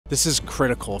This is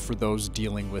critical for those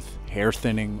dealing with hair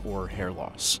thinning or hair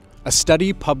loss. A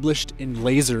study published in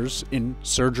Lasers in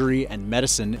Surgery and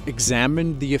Medicine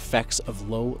examined the effects of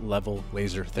low-level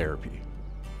laser therapy,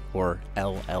 or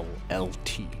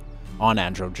LLLT, on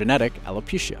androgenetic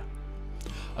alopecia,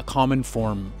 a common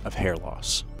form of hair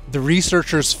loss. The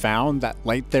researchers found that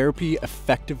light therapy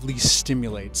effectively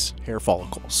stimulates hair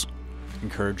follicles,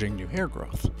 encouraging new hair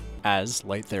growth, as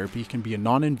light therapy can be a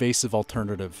non-invasive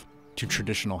alternative to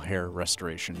traditional hair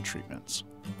restoration treatments.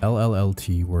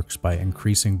 LLLT works by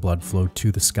increasing blood flow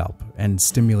to the scalp and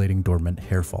stimulating dormant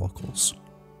hair follicles.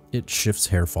 It shifts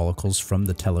hair follicles from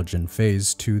the telogen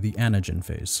phase to the anagen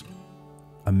phase.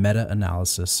 A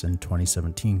meta-analysis in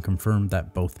 2017 confirmed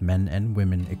that both men and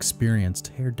women experienced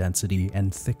hair density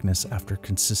and thickness after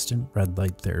consistent red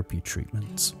light therapy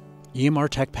treatments.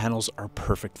 EMR-TEK panels are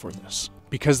perfect for this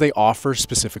because they offer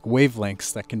specific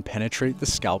wavelengths that can penetrate the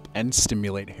scalp and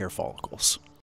stimulate hair follicles.